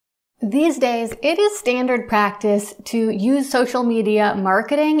These days, it is standard practice to use social media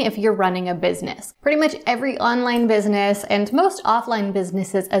marketing if you're running a business. Pretty much every online business and most offline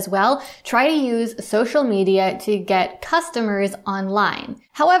businesses as well try to use social media to get customers online.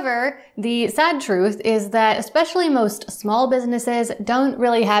 However, the sad truth is that especially most small businesses don't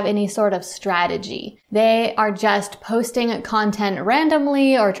really have any sort of strategy. They are just posting content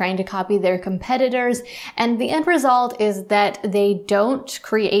randomly or trying to copy their competitors, and the end result is that they don't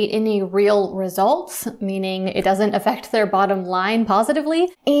create any real results, meaning it doesn't affect their bottom line positively,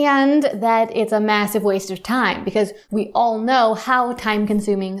 and that it's a massive waste of time because we all know how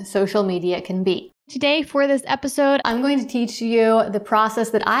time-consuming social media can be. Today, for this episode, I'm going to teach you the process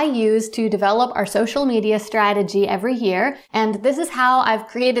that I use to develop our social media strategy every year. And this is how I've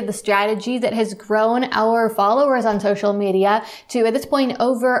created the strategy that has grown our followers on social media to, at this point,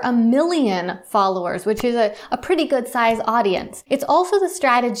 over 1 million followers, which is a pretty good size audience. It's also the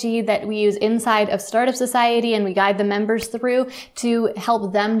strategy that we use inside of Startup Society and we guide the members through to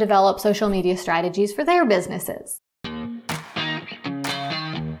help them develop social media strategies for their businesses.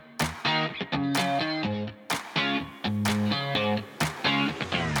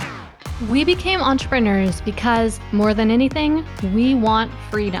 We became entrepreneurs because, more than anything, we want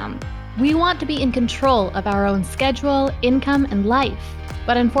freedom. We want to be in control of our own schedule, income, and life.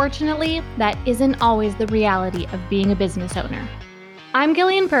 But unfortunately, that isn't always the reality of being a business owner. I'm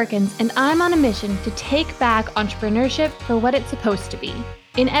Gillian Perkins, and I'm on a mission to take back entrepreneurship for what it's supposed to be.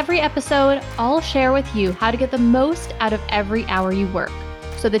 In every episode, I'll share with you how to get the most out of every hour you work,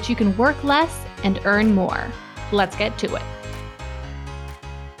 so that you can work less and earn more. Let's get to it.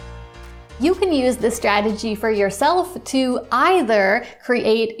 You can use this strategy for yourself to either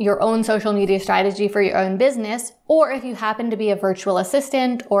create your own social media strategy for your own business, or if you happen to be a virtual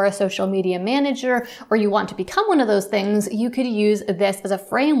assistant or a social media manager, or you want to become one of those things, you could use this as a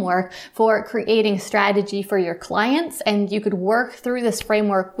framework for creating strategy for your clients, and you could work through this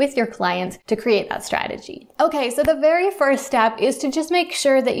framework with your clients to create that strategy. Okay, so the very first step is to just make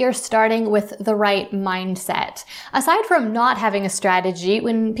sure that you're starting with the right mindset. Aside from not having a strategy,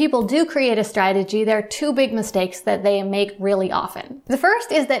 when people do create a strategy, there are two big mistakes that they make really often. The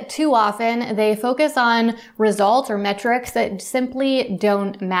first is that too often they focus on results or metrics that simply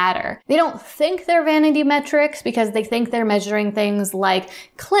don't matter. They don't think they're vanity metrics because they think they're measuring things like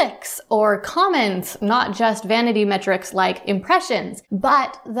clicks or comments, not just vanity metrics like impressions.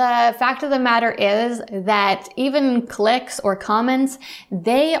 But the fact of the matter is that even clicks or comments,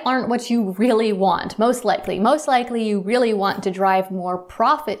 they aren't what you really want, most likely. Most likely you really want to drive more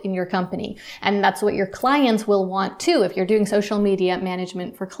profit in your company. And that's what your clients will want too if you're doing social media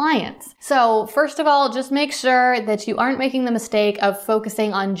management for clients. So first of all, just make sure that you aren't making the mistake of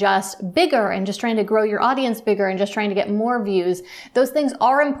focusing on just bigger and just trying to grow your audience bigger and just trying to get more views. Those things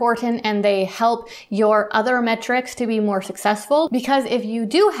are important and they help your other metrics to be more successful, because if you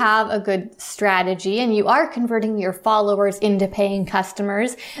do have a good strategy and you are converting your followers into paying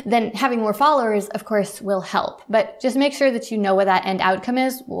customers, then having more followers, of course, will help. But just make sure that you know what that end outcome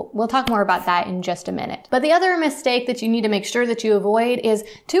is. We'll talk more about that in just a minute. But the other mistake that you need to make sure that you avoid is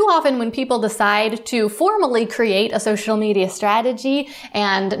too often when people decide to formally create a social media strategy,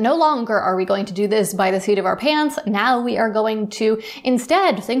 and no longer are we going to do this by the seat of our pants. Now we are going to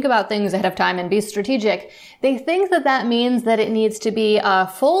instead think about things ahead of time and be strategic. They think that that means that it needs to be a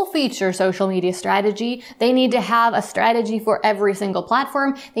full feature social media strategy. They need to have a strategy for every single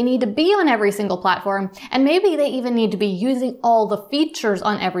platform. They need to be on every single platform. And maybe they even need to be using all the features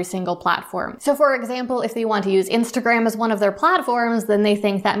on every single platform. So for example, if they want to use Instagram as one of their platforms, then they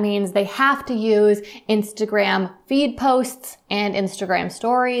think that means they have to use Instagram feed posts and Instagram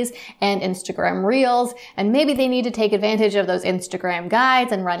stories and Instagram reels. And maybe they need to take advantage of those Instagram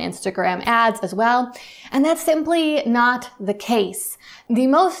guides and run Instagram ads as well. And that's simply not the case. The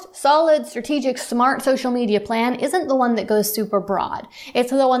most solid, strategic, smart social media plan isn't the one that goes super broad.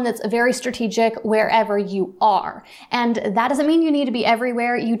 It's the one that's very strategic wherever you are. And that doesn't mean you need to be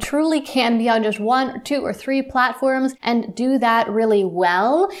everywhere. You truly can be on just 1, 2, or 3 platforms and do that really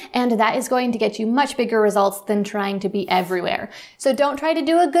well. And that is going to get you much bigger results than trying to be everywhere. So don't try to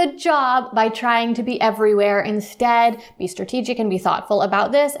do a good job by trying to be everywhere. Instead, be strategic and be thoughtful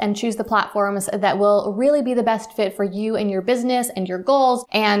about this and choose the platforms that will really be the best fit for you and your business and your goals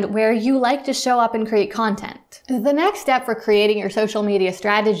and where you like to show up and create content. The next step for creating your social media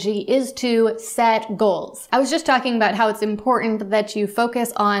strategy is to set goals. I was just talking about how it's important that you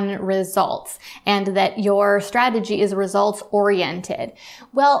focus on results and that your strategy is results oriented.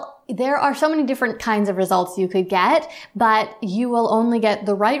 Well, there are so many different kinds of results you could get, but you will only get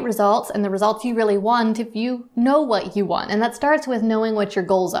the right results and the results you really want if you know what you want. And that starts with knowing what your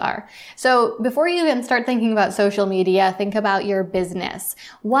goals are. So before you even start thinking about social media, think about your business.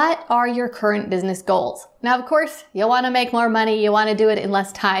 What are your current business goals? Now, of course, you want to make more money, you want to do it in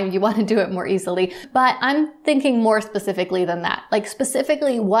less time, you want to do it more easily, but I'm thinking more specifically than that. Like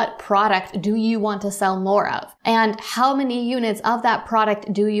specifically, what product do you want to sell more of? And how many units of that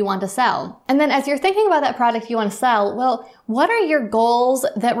product do you want to sell? And then as you're thinking about that product you want to sell, well, what are your goals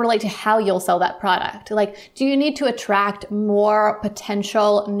that relate to how you'll sell that product? Like, do you need to attract more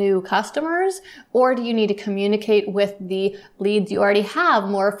potential new customers, or do you need to communicate with the leads you already have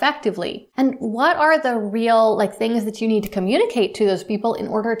more effectively? And what are the real things that you need to communicate to those people in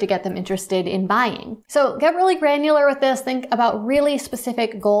order to get them interested in buying? So get really granular with this, think about really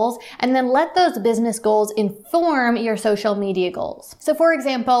specific goals, and then let those business goals inform your social media goals. So for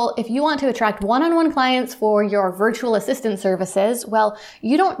example, if you want to attract one-on-one clients for your virtual assistant services, well,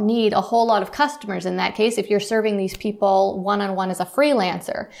 you don't need a whole lot of customers in that case if you're serving these people one-on-one as a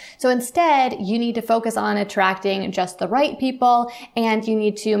freelancer. So instead, you need to focus on attracting just the right people, and you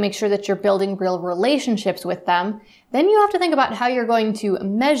need to make sure that you're building real relationships with them. Then you have to think about how you're going to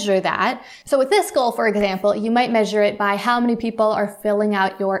measure that. So with this goal, for example, you might measure it by how many people are filling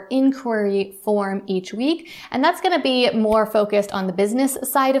out your inquiry form each week. And that's going to be more focused on the business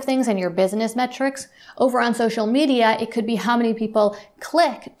side of things and your business metrics. Over on social media, it could be how many people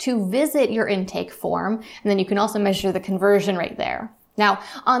click to visit your intake form. And then you can also measure the conversion rate there. Now,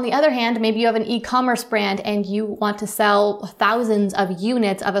 on the other hand, maybe you have an e-commerce brand and you want to sell thousands of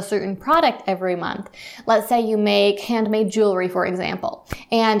units of a certain product every month. Let's say you make handmade jewelry, for example,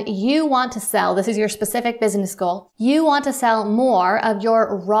 and you want to sell, this is your specific business goal, you want to sell more of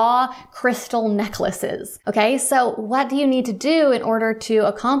your raw crystal necklaces. Okay, so what do you need to do in order to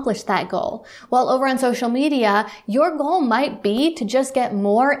accomplish that goal? Well, over on social media, your goal might be to just get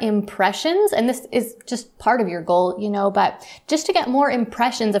more impressions, and this is just part of your goal, but just to get more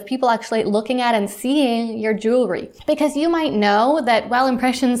impressions of people actually looking at and seeing your jewelry. Because you might know that while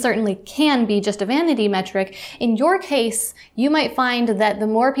impressions certainly can be just a vanity metric, in your case, you might find that the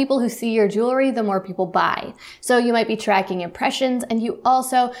more people who see your jewelry, the more people buy. So you might be tracking impressions, and you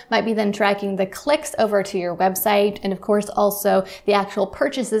also might be then tracking the clicks over to your website, and of course also the actual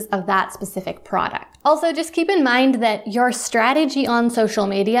purchases of that specific product. Also, just keep in mind that your strategy on social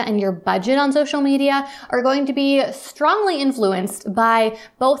media and your budget on social media are going to be strongly influenced by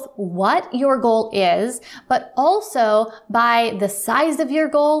both what your goal is, but also by the size of your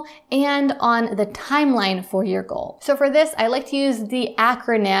goal and on the timeline for your goal. So for this, I like to use the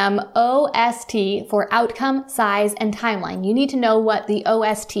acronym OST for outcome, size, and timeline. You need to know what the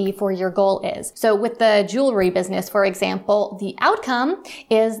OST for your goal is. So with the jewelry business, for example, the outcome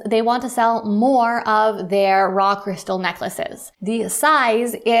is they want to sell more of their raw crystal necklaces. The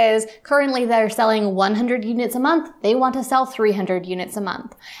size is currently they're selling 100 units a month. They want to sell 300 units a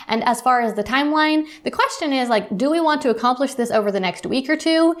month. And as far as the timeline, the question is do we want to accomplish this over the next week or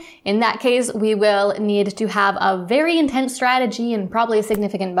two? In that case, we will need to have a very intense strategy and probably a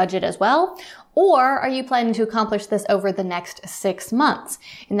significant budget as well. Or are you planning to accomplish this over the next 6 months?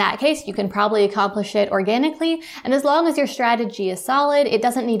 In that case, you can probably accomplish it organically. And as long as your strategy is solid, it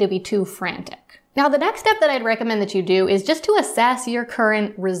doesn't need to be too frantic. Now, the next step that I'd recommend that you do is just to assess your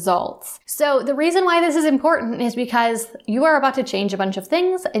current results. So the reason why this is important is because you are about to change a bunch of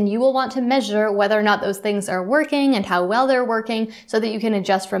things, and you will want to measure whether or not those things are working and how well they're working so that you can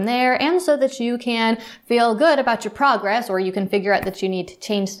adjust from there, and so that you can feel good about your progress, or you can figure out that you need to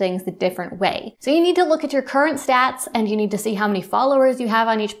change things a different way. So you need to look at your current stats, and you need to see how many followers you have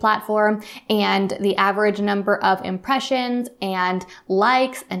on each platform, and the average number of impressions and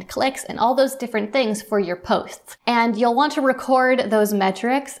likes and clicks and all those different things for your posts. And you'll want to record those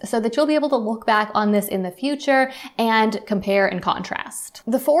metrics so that you'll be able to look back on this in the future and compare and contrast.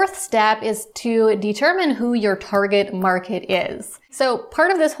 The fourth step is to determine who your target market is. So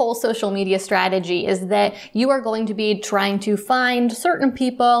part of this whole social media strategy is that you are going to be trying to find certain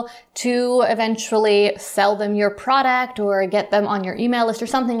people to eventually sell them your product or get them on your email list or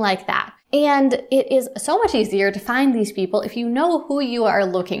something like that. And it is so much easier to find these people if you know who you are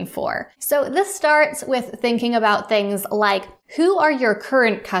looking for. So this starts with thinking about things like, who are your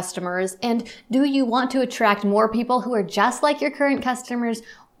current customers, and do you want to attract more people who are just like your current customers?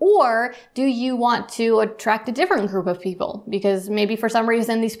 Or do you want to attract a different group of people? Because maybe for some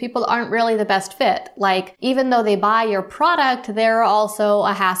reason these people aren't really the best fit. Like, even though they buy your product, they're also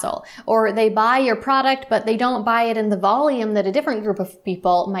a hassle. Or they buy your product, but they don't buy it in the volume that a different group of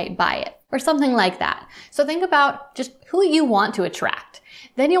people might buy it. or something like that. So think about just who you want to attract.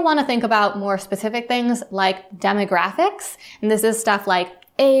 Then you'll want to think about more specific things like demographics. And this is stuff like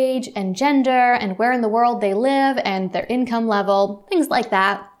age and gender and where in the world they live and their income level, things like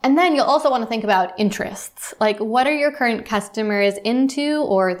that. And then you'll also want to think about interests. Like, what are your current customers into,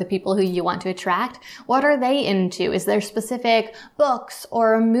 or the people who you want to attract? What are they into? Is there specific books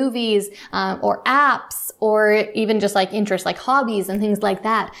or movies or apps or even just like interests like hobbies and things like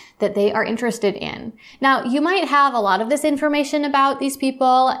that that they are interested in? Now, you might have a lot of this information about these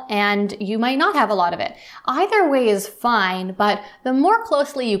people and you might not have a lot of it. Either way is fine, but the more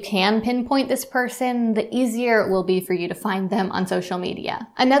closely you can pinpoint this person, the easier it will be for you to find them on social media.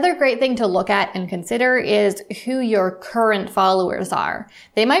 Another great thing to look at and consider is who your current followers are.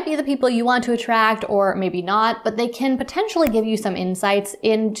 They might be the people you want to attract or maybe not, but they can potentially give you some insights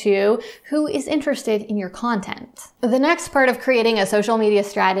into who is interested in your content. The next part of creating a social media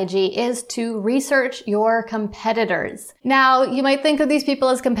strategy is to research your competitors. Now, you might think of these people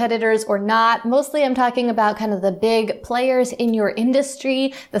as competitors or not. Mostly I'm talking about kind of the big players in your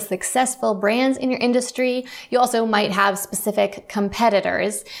industry, the successful brands in your industry. You also might have specific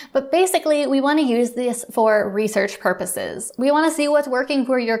competitors. But basically, we want to use this for research purposes. We want to see what's working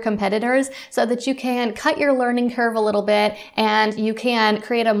for your competitors so that you can cut your learning curve a little bit and you can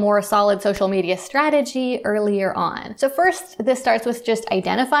create a more solid social media strategy earlier on. So first, this starts with just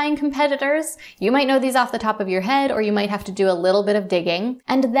identifying competitors. You might know these off the top of your head, or you might have to do a little bit of digging.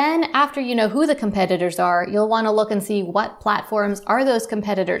 And then after you know who the competitors are, you'll want to look and see what platforms are those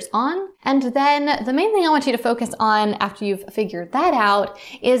competitors on. And then the main thing I want you to focus on after you've figured that out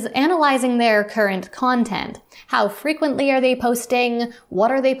is analyzing their current content. How frequently are they posting?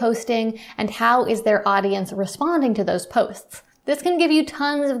 What are they posting? And how is their audience responding to those posts? This can give you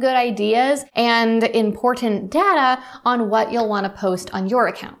tons of good ideas and important data on what you'll want to post on your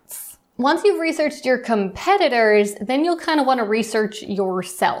accounts. Once you've researched your competitors, then you'll kind of want to research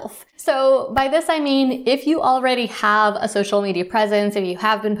yourself. So by this I mean, if you already have a social media presence, if you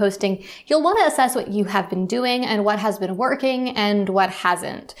have been posting, you'll want to assess what you have been doing and what has been working and what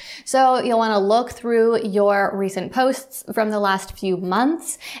hasn't. So you'll want to look through your recent posts from the last few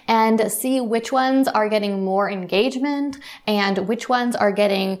months and see which ones are getting more engagement and which ones are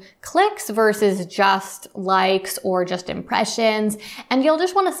getting clicks versus just likes or just impressions. And you'll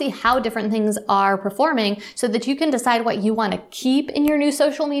just want to see how different things are performing so that you can decide what you want to keep in your new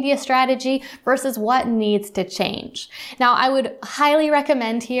social media strategy versus what needs to change. Now, I would highly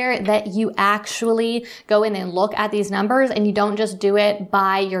recommend here that you actually go in and look at these numbers and you don't just do it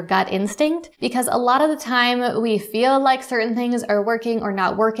by your gut instinct, because a lot of the time we feel like certain things are working or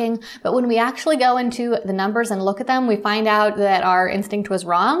not working, but when we actually go into the numbers and look at them, we find out that our instinct was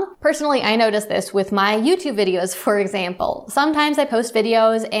wrong. Personally, I noticed this with my YouTube videos, for example. Sometimes I post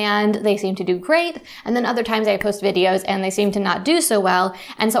videos and they seem to do great, and then other times I post videos and they seem to not do so well,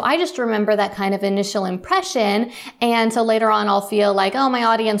 and so I just remember that kind of initial impression, and so later on I'll feel like, oh, my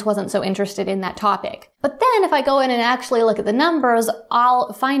audience wasn't so interested in that topic. But then if I go in and actually look at the numbers,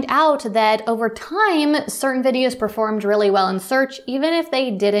 I'll find out that over time, certain videos performed really well in search, even if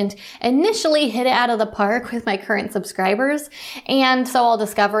they didn't initially hit it out of the park with my current subscribers. And so I'll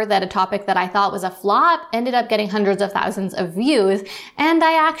discover that a topic that I thought was a flop ended up getting hundreds of thousands of views, and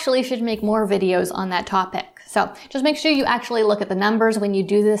I actually should make more videos on that topic. So just make sure you actually look at the numbers when you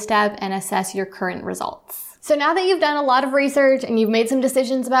do this step and assess your current results. So now that you've done a lot of research and you've made some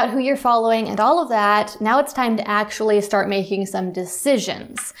decisions about who you're following and all of that, now it's time to actually start making some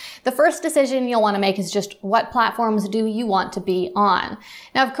decisions. The first decision you'll want to make is just what platforms do you want to be on?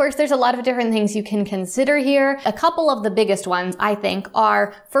 Now, of course, there's a lot of different things you can consider here. A couple of the biggest ones, I think,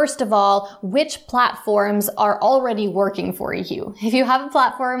 are, first of all, which platforms are already working for you. If you have a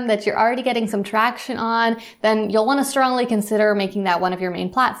platform that you're already getting some traction on, then you'll want to strongly consider making that one of your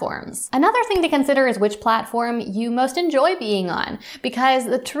main platforms. Another thing to consider is which platform you most enjoy being on, because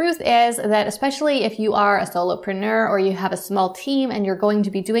the truth is that especially if you are a solopreneur or you have a small team and you're going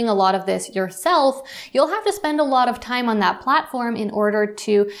to be doing a lot of this yourself, you'll have to spend a lot of time on that platform in order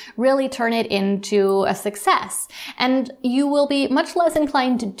to really turn it into a success. And you will be much less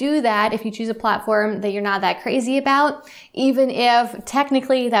inclined to do that if you choose a platform that you're not that crazy about, even if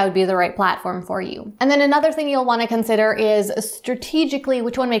technically that would be the right platform for you. And then another thing you'll want to consider is strategically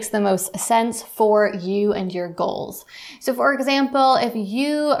which one makes the most sense for you and your goals. So for example, if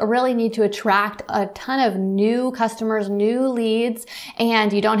you really need to attract a ton of new customers, new leads,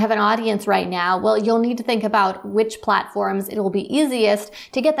 and you don't have an audience right now, well, you'll need to think about which platforms it will be easiest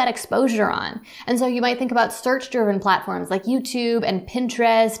to get that exposure on. And so you might think about search-driven platforms like YouTube and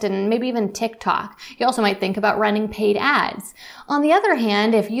Pinterest and maybe even TikTok. You also might think about running paid ads. On the other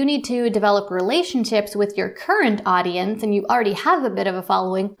hand, if you need to develop relationships with your current audience and you already have a bit of a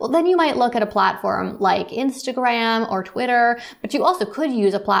following, well, then you might look at a platform like Instagram or Twitter, but you also could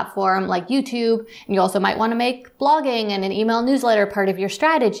use a platform like YouTube, and you also might want to make blogging and an email newsletter part of your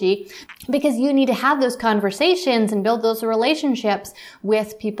strategy, because you need to have those conversations and build those relationships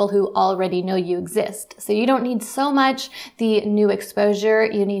with people who already know you exist. So you don't need so much the new exposure,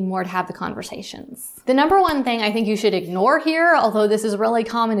 you need more to have the conversations. The number one thing I think you should ignore here, although this is really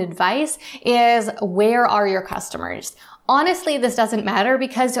common advice, is where are your customers? Honestly, this doesn't matter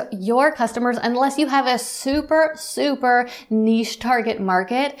because your customers, unless you have a super niche target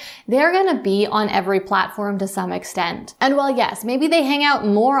market, they're going to be on every platform to some extent. And while yes, maybe they hang out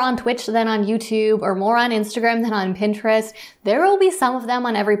more on Twitch than on YouTube or more on Instagram than on Pinterest, there will be some of them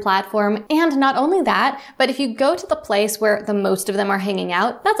on every platform. And not only that, but if you go to the place where the most of them are hanging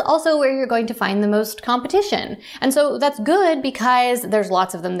out, that's also where you're going to find the most competition. And so that's good because there's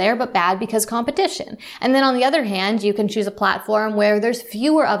lots of them there, but bad because competition. And then on the other hand, you can choose a platform where there's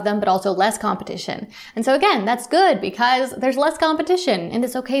fewer of them, but also less competition. And so again, that's good because there's less competition and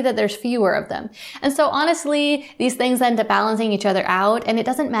it's okay that there's fewer of them. And so honestly, these things end up balancing each other out and it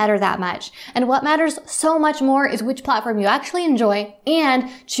doesn't matter that much. And what matters so much more is which platform you actually enjoy and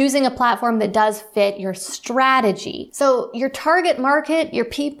choosing a platform that does fit your strategy. So your target market, your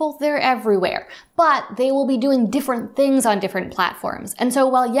people, they're everywhere, but they will be doing different things on different platforms. And so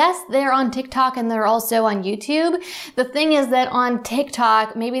while yes, they're on TikTok and they're also on YouTube, the thing is that on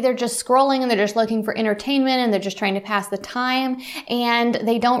TikTok, maybe they're just scrolling and they're just looking for entertainment and they're just trying to pass the time and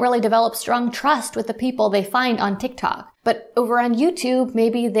they don't really develop strong trust with the people they find on TikTok. But over on YouTube,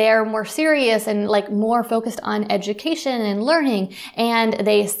 maybe they're more serious and like more focused on education and learning, and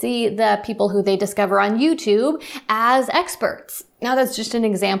they see the people who they discover on YouTube as experts. Now that's just an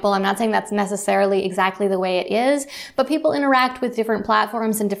example. I'm not saying that's necessarily exactly the way it is, but people interact with different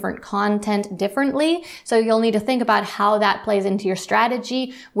platforms and different content differently. So you'll need to think about how that plays into your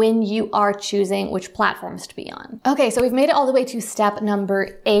strategy when you are choosing which platforms to be on. Okay, so we've made it all the way to step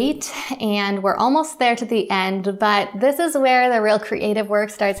number 8 and we're almost there to the end, but this is where the real creative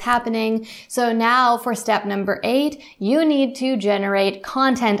work starts happening. So now for step number 8, you need to generate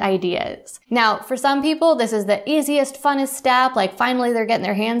content ideas. Now, for some people, this is the easiest, funnest step, like finally they're getting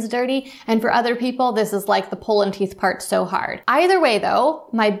their hands dirty. And for other people, this is like the pulling teeth part so hard. Either way though,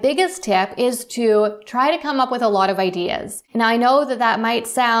 my biggest tip is to try to come up with a lot of ideas. Now I know that that might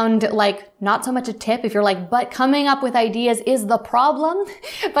sound like not so much a tip if you're like, but coming up with ideas is the problem.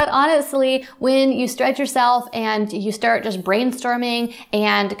 But honestly, when you stretch yourself and you start just brainstorming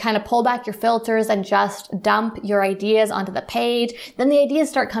and kind of pull back your filters and just dump your ideas onto the page, then the ideas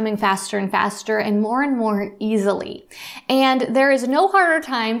start coming faster and more easily. And there is no harder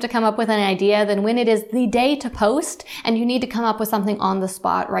time to come up with an idea than when it is the day to post and you need to come up with something on the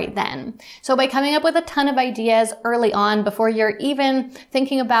spot right then. So by coming up with a ton of ideas early on before you're even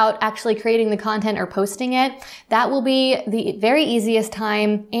thinking about actually creating the content or posting it, that will be the very easiest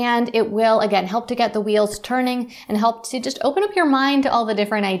time, and it will again help to get the wheels turning and help to just open up your mind to all the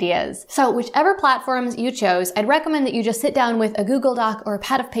different ideas. So whichever platforms you chose, I'd recommend that you just sit down with a Google Doc or a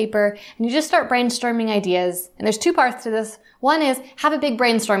pad of paper and you just start brainstorming ideas. And there's two parts to this. One is have a big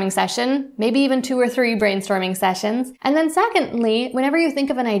brainstorming session, maybe even 2 or 3 brainstorming sessions. And then secondly, whenever you think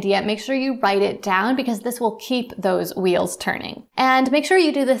of an idea, make sure you write it down because this will keep those wheels turning. And make sure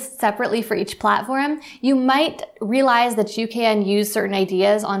you do this separately for each platform. You might realize that you can use certain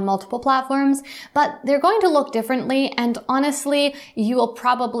ideas on multiple platforms, but they're going to look differently. And honestly, you will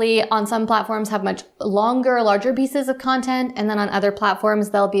probably on some platforms have much longer, larger pieces of content. And then on other platforms,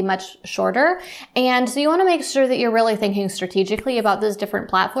 they'll be much shorter. And so you want to make sure that you're really thinking strategically about those different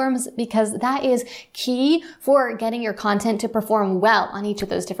platforms because that is key for getting your content to perform well on each of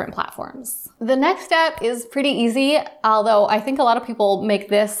those different platforms. The next step is pretty easy, although I think a lot of people make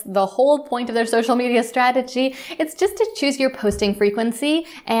this the whole point of their social media strategy. It's just to choose your posting frequency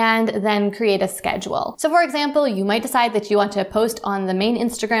and then create a schedule. So for example, you might decide that you want to post on the main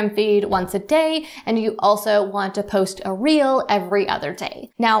Instagram feed once a day, and you also want to post a reel every other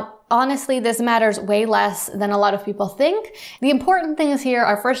day. Now, honestly, this matters way less than a lot of people think. The important things here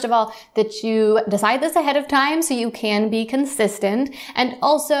are, first of all, that you decide this ahead of time so you can be consistent. And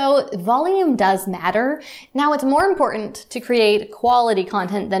also, volume does matter. Now, it's more important to create quality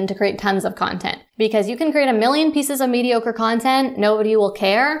content than to create tons of content. Because you can create a million pieces of mediocre content, nobody will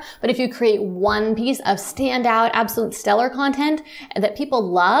care. But if you create one piece of standout, absolute stellar content that people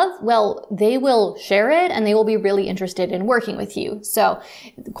love, well, they will share it and they will be really interested in working with you. So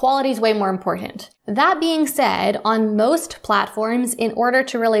quality is way more important. That being said, on most platforms, in order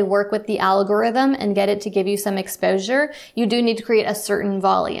to really work with the algorithm and get it to give you some exposure, you do need to create a certain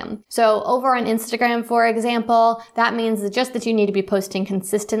volume. So over on Instagram, for example, that means just that you need to be posting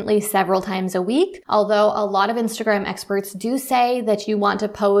consistently several times a week. Although a lot of Instagram experts do say that you want to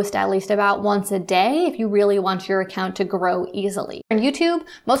post at least about once a day if you really want your account to grow easily. On YouTube,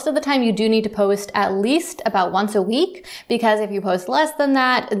 most of the time you do need to post at least about once a week, because if you post less than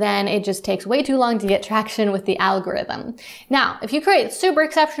that, then it just takes way too long to get traction with the algorithm. Now, if you create super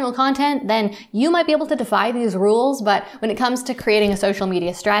exceptional content, then you might be able to defy these rules, but when it comes to creating a social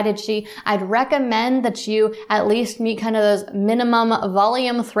media strategy, I'd recommend that you at least meet kind of those minimum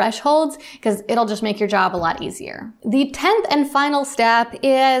volume thresholds, because it'll just make your job a lot easier. The 10th and final step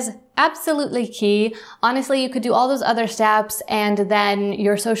is absolutely key. Honestly, you could do all those other steps and then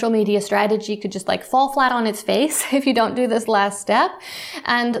your social media strategy could just like fall flat on its face if you don't do this last step.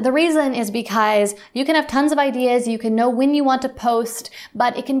 And the reason is because you can have tons of ideas, you can know when you want to post,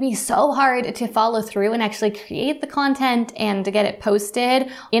 but it can be so hard to follow through and actually create the content and to get it posted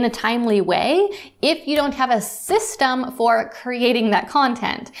in a timely way if you don't have a system for creating that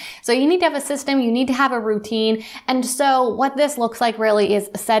content. So you need to have a system, you need to have a routine. And so what this looks like really is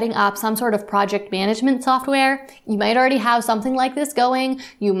setting up some sort of project management software. You might already have something like this going.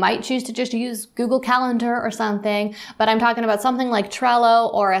 You might choose to just use Google Calendar or something, but I'm talking about something like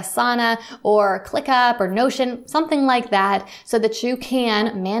Trello or Asana or ClickUp or Notion, something like that, so that you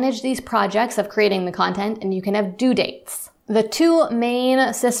can manage these projects of creating the content and you can have due dates. The two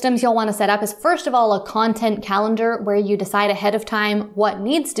main systems you'll want to set up is, first of all, a content calendar where you decide ahead of time what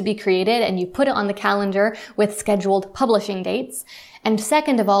needs to be created and you put it on the calendar with scheduled publishing dates. And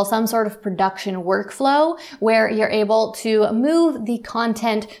second of all, some sort of production workflow where you're able to move the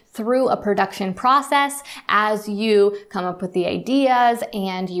content through a production process as you come up with the ideas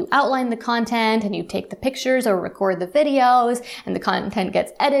and you outline the content and you take the pictures or record the videos and the content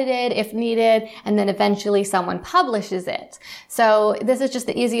gets edited if needed, and then eventually someone publishes it. So this is just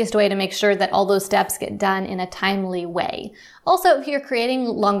the easiest way to make sure that all those steps get done in a timely way. Also, if you're creating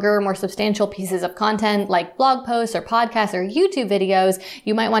longer, more substantial pieces of content like blog posts or podcasts or YouTube videos,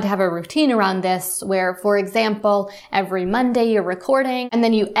 you might want to have a routine around this where, for example, every Monday you're recording and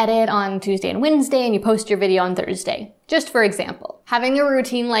then you edit on Tuesday and Wednesday and you post your video on Thursday. Just for example. Having a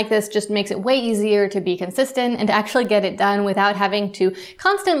routine like this just makes it way easier to be consistent and to actually get it done without having to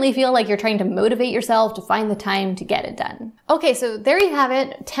constantly feel like you're trying to motivate yourself to find the time to get it done. Okay, so there you have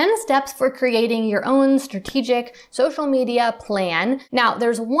it. 10 steps for creating your own strategic social media plan. Now,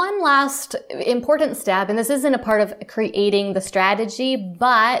 there's one last important step, and this isn't a part of creating the strategy,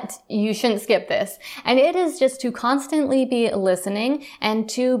 but you shouldn't skip this. And it is just to constantly be listening and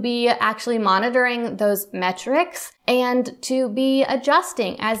to be actually monitoring those metrics and to be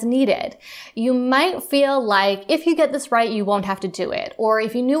adjusting as needed. You might feel like if you get this right, you won't have to do it. Or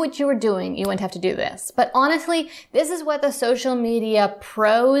if you knew what you were doing, you wouldn't have to do this. But honestly, this is what the social media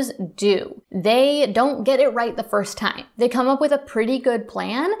pros do. They don't get it right the first time. They come up with a pretty good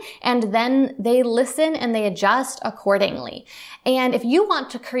plan and then they listen and they adjust accordingly. And if you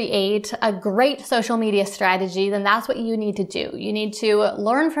want to create a great social media strategy, then that's what you need to do. You need to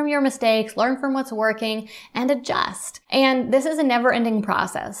learn from your mistakes, learn from what's working, and adjust. And this is a never-ending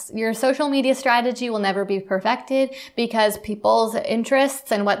process. Your social media strategy will never be perfected because people's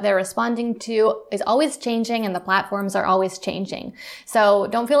interests and what they're responding to is always changing and the platforms are always changing. So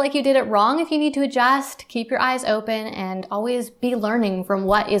don't feel like you did it wrong if you need to adjust. Keep your eyes open and always be learning from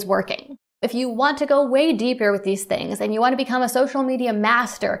what is working. If you want to go way deeper with these things and you want to become a social media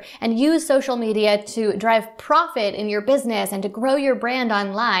master and use social media to drive profit in your business and to grow your brand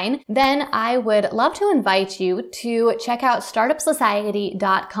online, then I would love to invite you to check out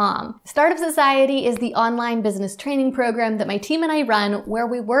StartupSociety.com. Startup Society is the online business training program that my team and I run where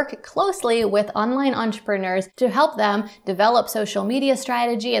we work closely with online entrepreneurs to help them develop social media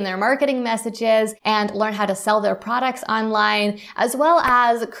strategy and their marketing messages and learn how to sell their products online, as well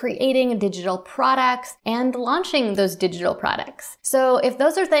as creating digital products and launching those digital products. So if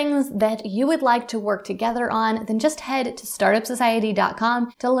those are things that you would like to work together on, then just head to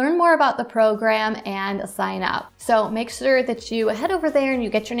startupsociety.com to learn more about the program and sign up. So make sure that you head over there and you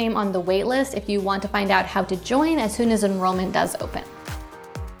get your name on the waitlist if you want to find out how to join as soon as enrollment does open.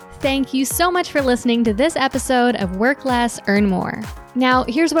 Thank you so much for listening to this episode of Work Less, Earn More. Now,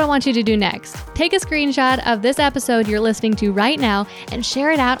 here's what I want you to do next. Take a screenshot of this episode you're listening to right now and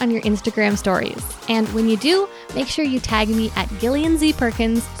share it out on your Instagram stories. And when you do, make sure you tag me at Gillian Z.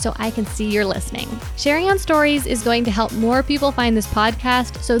 Perkins so I can see you're listening. Sharing on stories is going to help more people find this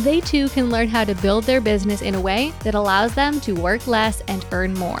podcast so they too can learn how to build their business in a way that allows them to work less and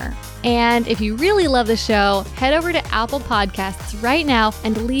earn more. And if you really love the show, head over to Apple Podcasts right now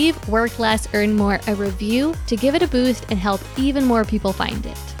and leave Work Less, Earn More a review to give it a boost and help even more people find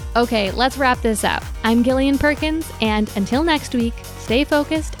it. Okay, let's wrap this up. I'm Gillian Perkins, and until next week, stay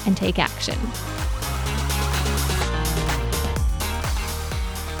focused and take action.